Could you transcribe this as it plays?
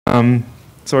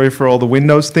Sorry for all the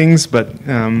Windows things, but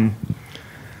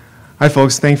hi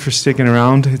folks, thanks for sticking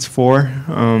around. It's 4.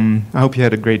 I hope you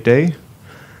had a great day.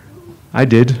 I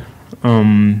did.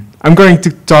 I'm going to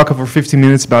talk for 15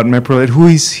 minutes about MapRoulette. Who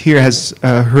is here has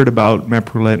heard about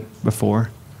MapRoulette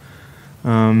before?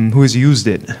 Who has used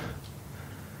it?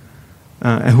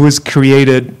 And who has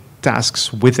created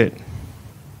tasks with it?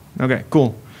 Okay,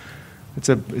 cool. It's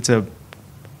a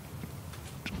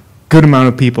good amount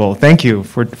of people. Thank you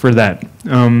for that.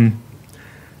 I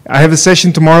have a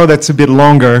session tomorrow that's a bit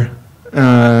longer,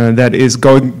 that is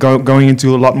going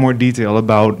into a lot more detail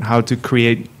about how to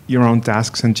create your own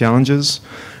tasks and challenges.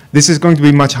 This is going to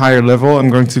be much higher level. I'm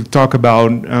going to talk about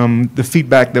the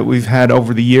feedback that we've had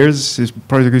over the years. This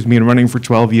project has been running for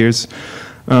 12 years.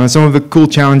 Some of the cool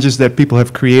challenges that people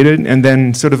have created, and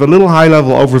then sort of a little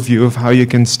high-level overview of how you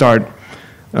can start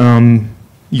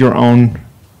your own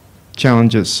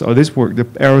challenges. Oh, this worked. The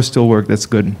arrows still work. That's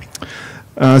good.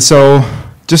 So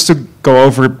just to go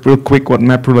over real quick what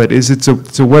MapRoulette is, it's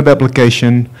a web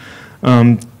application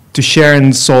to share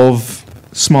and solve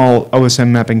small OSM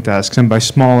mapping tasks. And by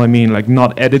small, I mean like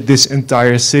not edit this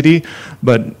entire city,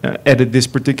 but edit this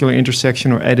particular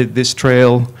intersection or edit this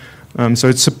trail. So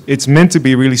it's meant to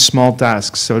be really small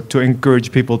tasks, so to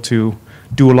encourage people to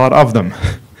do a lot of them.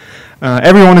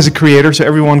 Everyone is a creator, so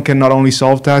everyone can not only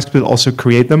solve tasks, but also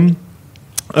create them.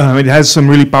 It has some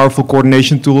really powerful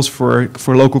coordination tools for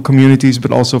local communities,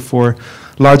 but also for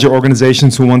larger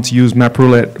organizations who want to use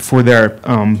MapRoulette for their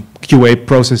QA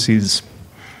processes.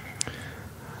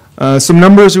 Some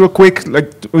numbers real quick.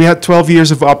 Like, we had 12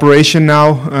 years of operation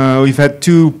now. We've had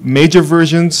 2 major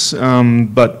versions,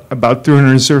 but about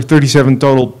 337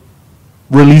 total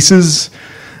releases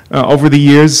over the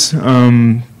years.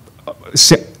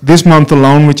 This month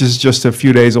alone, which is just a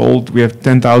few days old, we have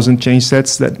 10,000 change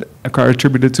sets that are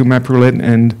attributed to MapRoulette,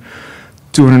 and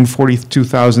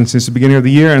 242,000 since the beginning of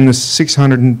the year, and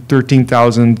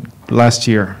 613,000 last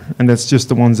year. And that's just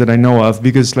the ones that I know of,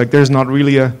 because like there's not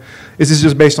really this is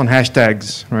just based on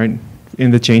hashtags, right, in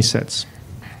the change sets.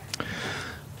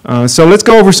 So let's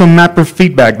go over some mapper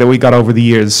feedback that we got over the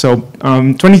years. So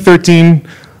 2013,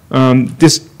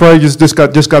 this project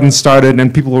just gotten started,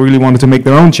 and people really wanted to make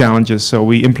their own challenges. So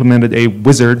we implemented a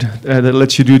wizard that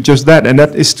lets you do just that, and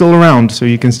that is still around, so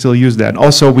you can still use that.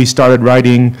 Also, we started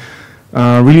writing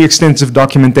really extensive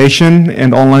documentation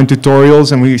and online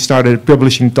tutorials, and we started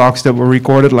publishing talks that were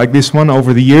recorded like this one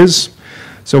over the years.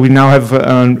 So we now have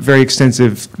a very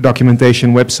extensive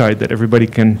documentation website that everybody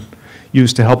can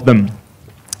use to help them.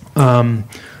 A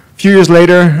few years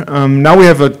later, now we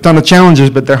have a ton of challenges,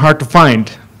 but they're hard to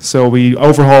find. So we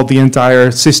overhauled the entire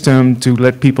system to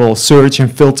let people search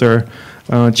and filter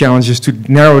challenges to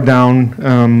narrow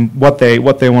down what they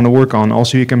want to work on.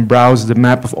 Also, you can browse the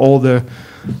map of all the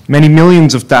many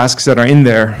millions of tasks that are in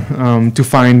there to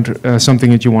find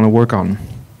something that you want to work on.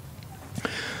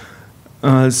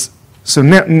 So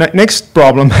next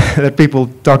problem that people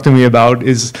talk to me about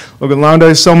is, look, now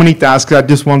there's so many tasks, I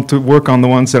just want to work on the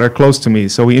ones that are close to me.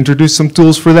 So we introduced some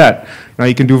tools for that. Now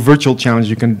you can do virtual challenge.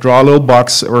 You can draw a little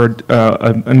box or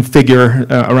a figure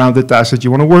around the task that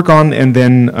you want to work on, and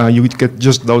then you would get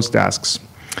just those tasks.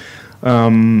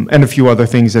 And a few other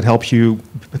things that help you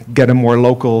get a more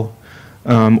local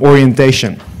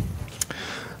orientation.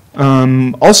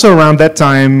 Also around that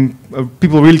time,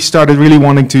 people really started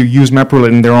wanting to use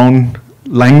MapRoulette in their own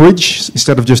language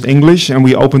instead of just English, and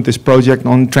we opened this project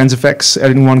on Transifex.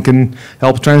 Anyone can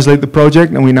help translate the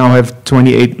project, and we now have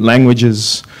 28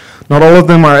 languages. Not all of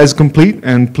them are as complete,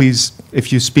 and please,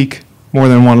 if you speak more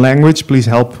than one language, please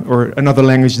help, or another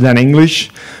language than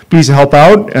English, please help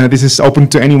out. This is open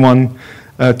to anyone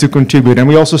to contribute. And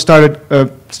we also started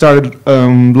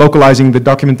localizing the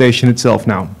documentation itself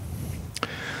now.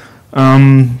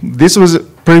 This was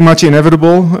pretty much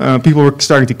inevitable. People were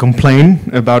starting to complain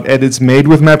about edits made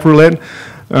with MapRoulette,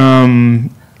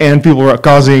 and people were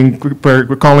calling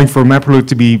for MapRoulette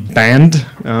to be banned.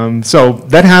 So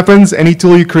that happens. Any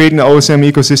tool you create in the OSM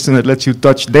ecosystem that lets you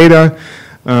touch data,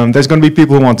 there's going to be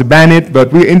people who want to ban it.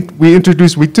 But we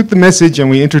took the message and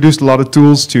we introduced a lot of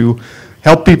tools to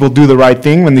help people do the right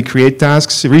thing when they create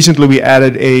tasks. Recently, we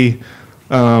added a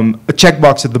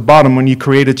checkbox at the bottom when you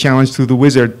create a challenge through the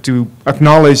wizard to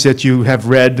acknowledge that you have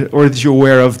read or that you're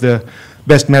aware of the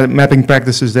best mapping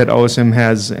practices that OSM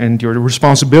has and your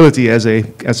responsibility as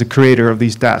a creator of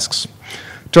these tasks.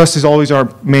 Trust is always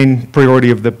our main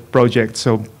priority of the project,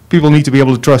 so people need to be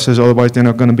able to trust us, otherwise they're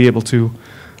not going to be able to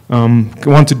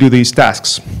want to do these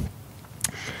tasks.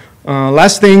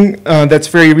 Last thing that's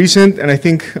very recent, and I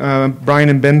think Brian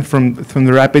and Ben from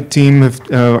the Rapid team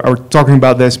are talking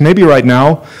about this maybe right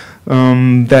now.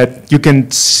 that you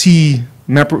can see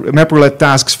MapRoulette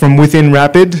tasks from within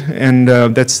Rapid, and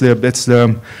that's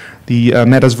the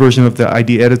Meta's version of the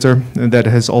ID editor that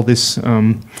has all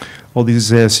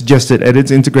these suggested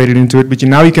edits integrated into it. But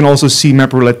now you can also see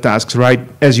MapRoulette tasks right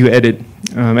as you edit,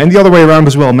 and the other way around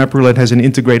as well. MapRoulette has an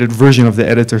integrated version of the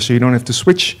editor, so you don't have to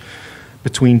switch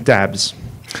between tabs.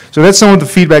 So that's some of the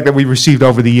feedback that we received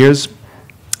over the years.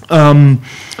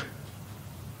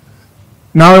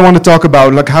 Now I want to talk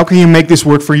about, like, how can you make this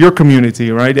work for your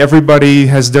community, right? Everybody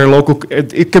has their local,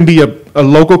 it can be a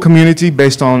local community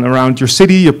based on around your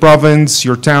city, your province,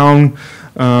 your town,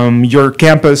 your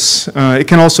campus. It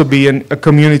can also be a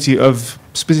community of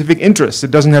specific interests.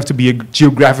 It doesn't have to be a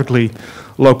geographically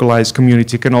localized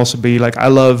community. It can also be like, I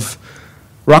love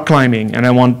rock climbing and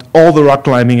I want all the rock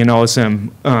climbing in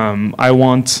OSM. I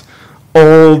want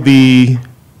all the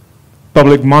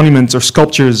public monuments or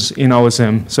sculptures in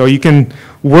OSM. So you can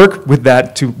work with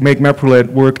that to make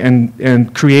MapRoulette work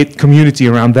and create community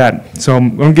around that. So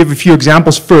I'm going to give a few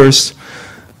examples first.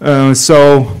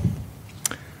 So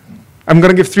I'm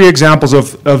going to give 3 examples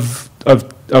of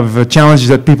challenges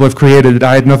that people have created that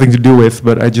I had nothing to do with,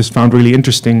 but I just found really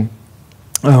interesting.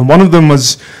 One of them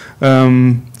was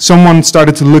someone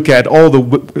started to look at all the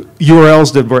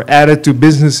URLs that were added to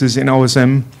businesses in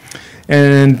OSM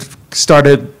and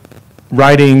started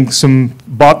writing some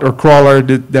bot or crawler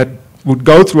that would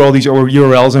go through all these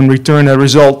URLs and return a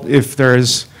result if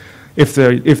the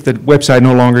website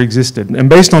no longer existed. And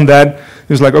based on that, it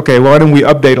was like, okay, why don't we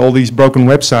update all these broken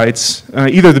websites?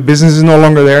 Either the business is no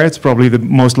longer there, it's probably the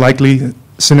most likely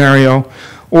scenario,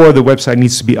 or the website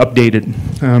needs to be updated.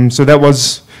 So that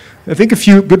was, I think,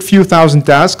 a good few thousand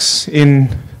tasks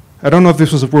in, I don't know if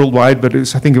this was worldwide, but I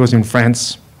think it was in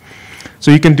France. So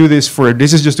you can do this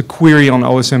this is just a query on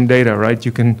OSM data, right?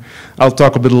 I'll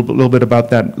talk a little bit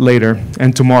about that later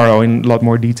and tomorrow in a lot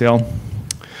more detail.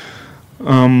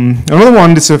 Another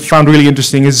one that I found really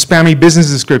interesting is spammy business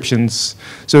descriptions.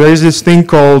 So there's this thing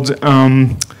called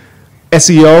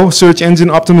SEO, search engine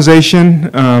optimization.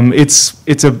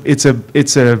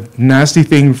 It's a nasty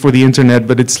thing for the internet,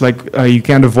 but it's like you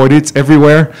can't avoid it. It's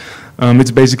everywhere.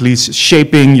 It's basically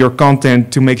shaping your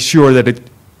content to make sure that it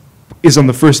is on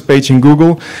the first page in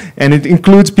Google, and it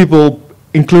includes people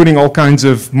including all kinds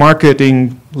of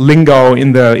marketing lingo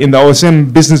in the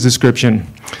OSM business description.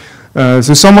 So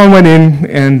someone went in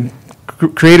and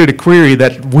created a query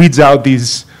that weeds out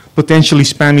these potentially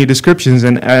spammy descriptions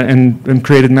and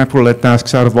created MapRoulette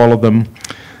tasks out of all of them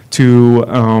to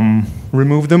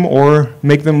remove them or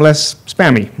make them less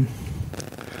spammy.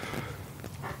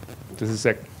 Just a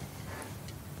sec.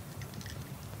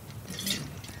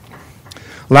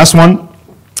 Last one.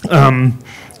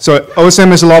 So OSM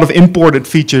has a lot of imported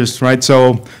features, right?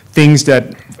 So things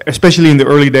that, especially in the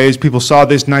early days, people saw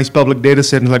this nice public data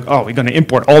set and like, oh, we're going to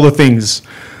import all the things.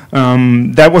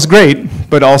 That was great,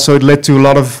 but also it led to a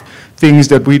lot of things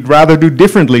that we'd rather do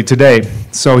differently today.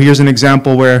 So here's an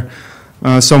example where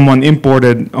someone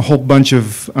imported a whole bunch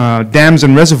of dams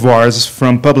and reservoirs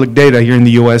from public data here in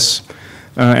the US.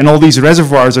 And all these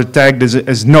reservoirs are tagged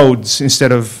as nodes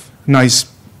instead of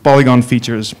nice polygon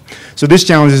features. So this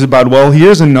challenge is about, well,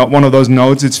 here's one of those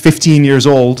nodes. It's 15 years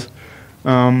old.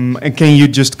 And can you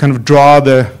just kind of draw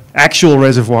the actual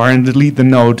reservoir and delete the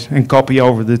node and copy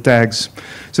over the tags?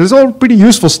 So it's all pretty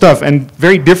useful stuff and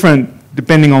very different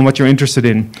depending on what you're interested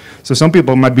in. So some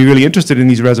people might be really interested in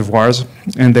these reservoirs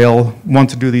and they'll want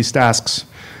to do these tasks.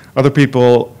 Other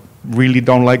people really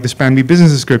don't like the spammy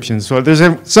business descriptions. So there's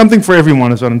something for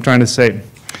everyone is what I'm trying to say.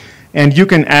 And you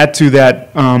can add to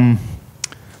that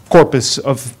corpus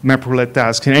of MapRoulette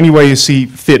tasks in any way you see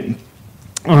fit.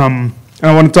 And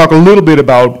I want to talk a little bit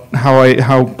about how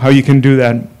you can do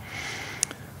that.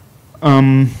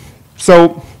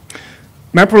 So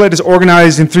MapRoulette is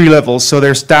organized in 3 levels. So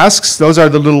there's tasks, those are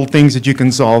the little things that you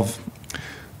can solve.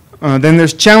 Then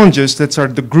there's challenges, that are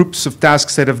the groups of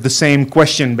tasks that have the same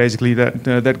question, basically,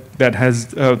 that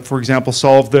has, for example,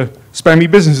 solved the spammy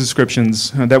business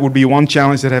descriptions. That would be one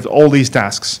challenge that has all these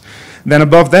tasks. Then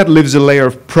above that lives a layer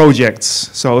of projects.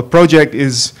 So a project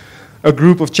is a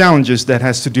group of challenges that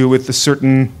has to do with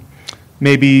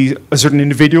maybe a certain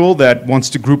individual that wants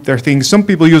to group their things. Some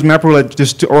people use MapRoulette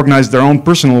just to organize their own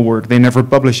personal work. They never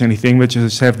publish anything, but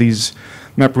just have these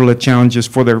MapRoulette challenges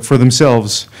for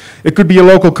themselves. It could be a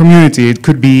local community. It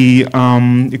could be a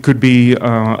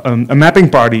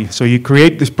mapping party. So you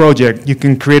create this project. You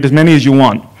can create as many as you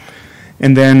want.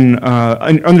 And then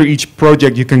under each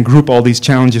project, you can group all these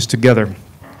challenges together.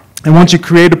 And once you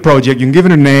create a project, you can give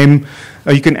it a name.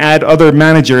 You can add other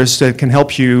managers that can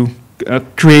help you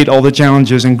create all the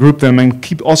challenges and group them,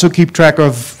 and also keep track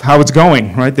of how it's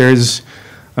going. Right? There's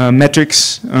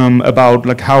metrics about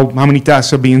like how many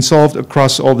tasks are being solved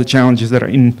across all the challenges that are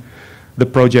in the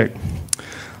project.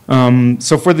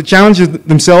 So for the challenges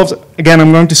themselves, again,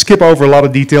 I'm going to skip over a lot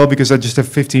of detail because I just have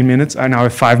 15 minutes. I now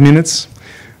have 5 minutes,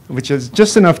 which is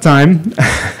just enough time.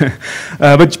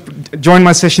 But join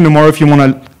my session tomorrow if you want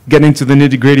to get into the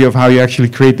nitty-gritty of how you actually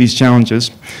create these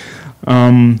challenges.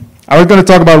 I was going to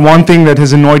talk about one thing that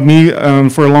has annoyed me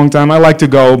for a long time. I like to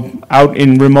go out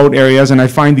in remote areas and I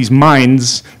find these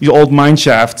mines, these old mine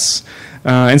shafts,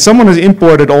 and someone has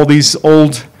imported all these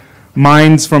old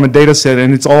mines from a data set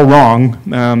and it's all wrong.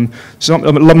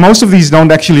 Most of these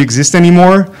don't actually exist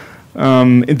anymore.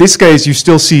 In this case, you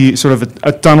still see sort of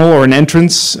a tunnel or an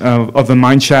entrance of a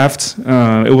mine shaft.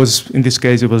 In this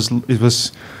case, it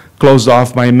was closed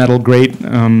off by a metal grate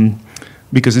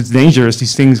because it's dangerous.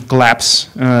 These things collapse.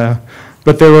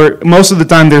 But most of the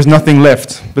time there's nothing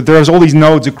left. But there's all these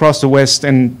nodes across the west,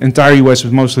 and entire US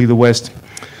was mostly the west.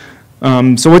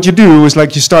 So what you do is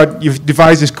like you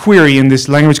devise this query in this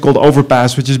language called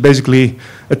overpass, which is basically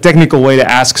a technical way to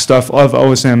ask stuff of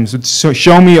OSM. So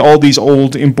show me all these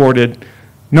old imported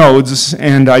nodes,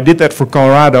 and I did that for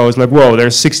Colorado. It's like, whoa,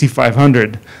 there's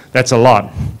 6,500. That's a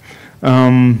lot.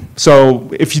 So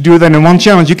if you do that in one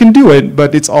challenge, you can do it,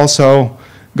 but it's also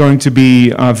going to be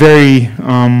very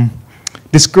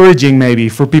discouraging maybe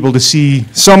for people to see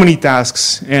so many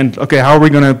tasks and, okay, how are we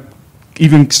going to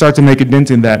even start to make a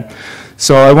dent in that?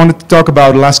 So I wanted to talk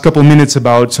about the last couple of minutes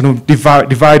about sort of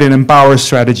divide and empower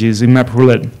strategies in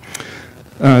MapRoulette.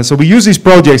 So we use these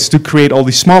projects to create all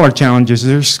these smaller challenges.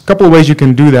 There's a couple of ways you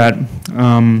can do that.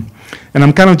 And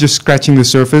I'm kind of just scratching the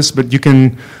surface, but you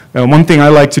can, one thing I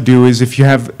like to do is if you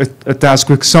have a task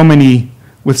with so many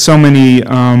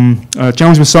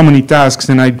challenge with so many tasks,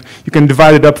 then you can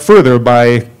divide it up further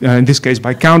by, in this case,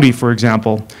 by county, for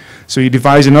example. So you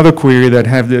devise another query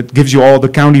that gives you all the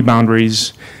county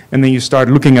boundaries, and then you start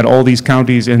looking at all these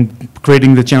counties and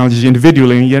creating the challenges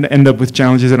individually, and you end up with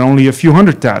challenges that are only a few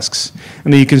hundred tasks.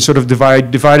 And then you can sort of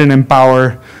divide and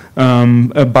empower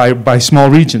by small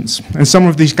regions. And some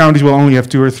of these counties will only have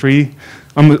 2 or 3.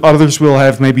 Others will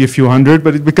have maybe a few hundred,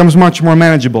 but it becomes much more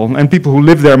manageable. And people who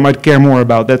live there might care more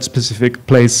about that specific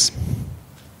place.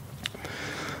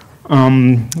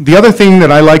 The other thing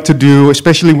that I like to do,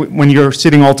 especially when you're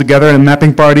sitting all together in a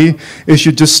mapping party, is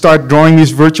you just start drawing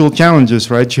these virtual challenges,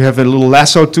 right? You have a little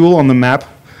lasso tool on the map,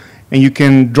 and you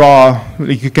can draw.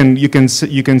 You can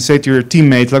say to your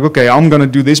teammates like, okay, I'm going to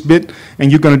do this bit, and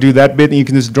you're going to do that bit, and you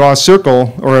can just draw a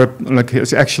circle, or like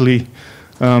it's actually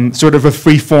sort of a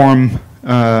free form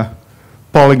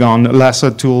polygon, a lasso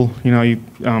tool. You know,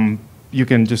 you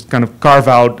can just kind of carve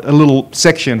out a little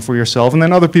section for yourself, and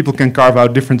then other people can carve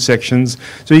out different sections.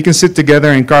 So you can sit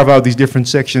together and carve out these different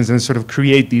sections and sort of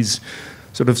create these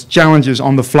sort of challenges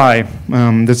on the fly.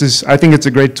 I think it's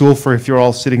a great tool for if you're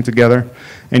all sitting together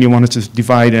and you want to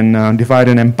divide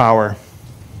and empower.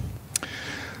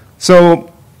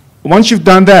 So once you've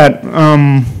done that,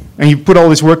 and you put all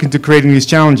this work into creating these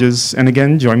challenges, and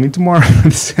again, join me tomorrow in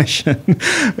the session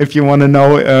if you want to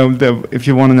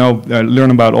know,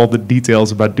 learn about all the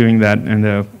details about doing that and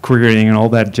the querying and all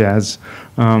that jazz.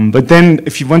 But then,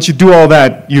 once you do all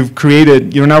that,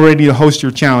 you're now ready to host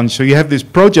your challenge. So you have this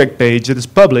project page that is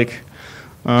public,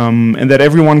 and that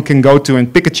everyone can go to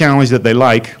and pick a challenge that they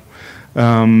like,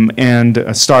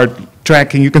 and start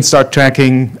tracking. You can start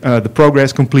tracking the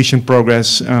progress, completion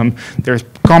progress. There's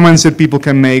comments that people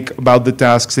can make about the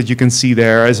tasks that you can see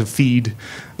there as a feed.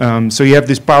 So you have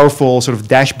this powerful sort of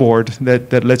dashboard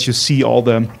that lets you see all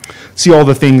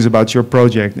the things about your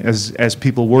project as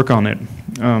people work on it.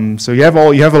 So you have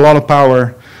a lot of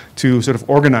power to sort of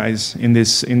organize in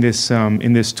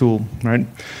this tool, right?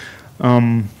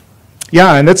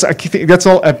 Yeah, and I think that's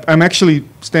all. I'm actually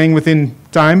staying within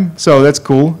time, so that's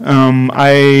cool.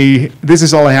 This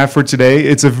is all I have for today.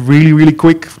 It's a really, really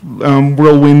quick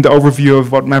whirlwind overview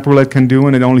of what MapRoulette can do,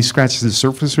 and it only scratches the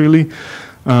surface, really.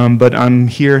 But I'm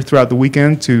here throughout the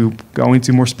weekend to go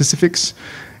into more specifics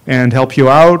and help you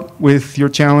out with your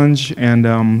challenge. And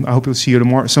I hope you'll see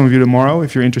some of you tomorrow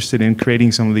if you're interested in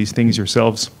creating some of these things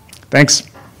yourselves. Thanks.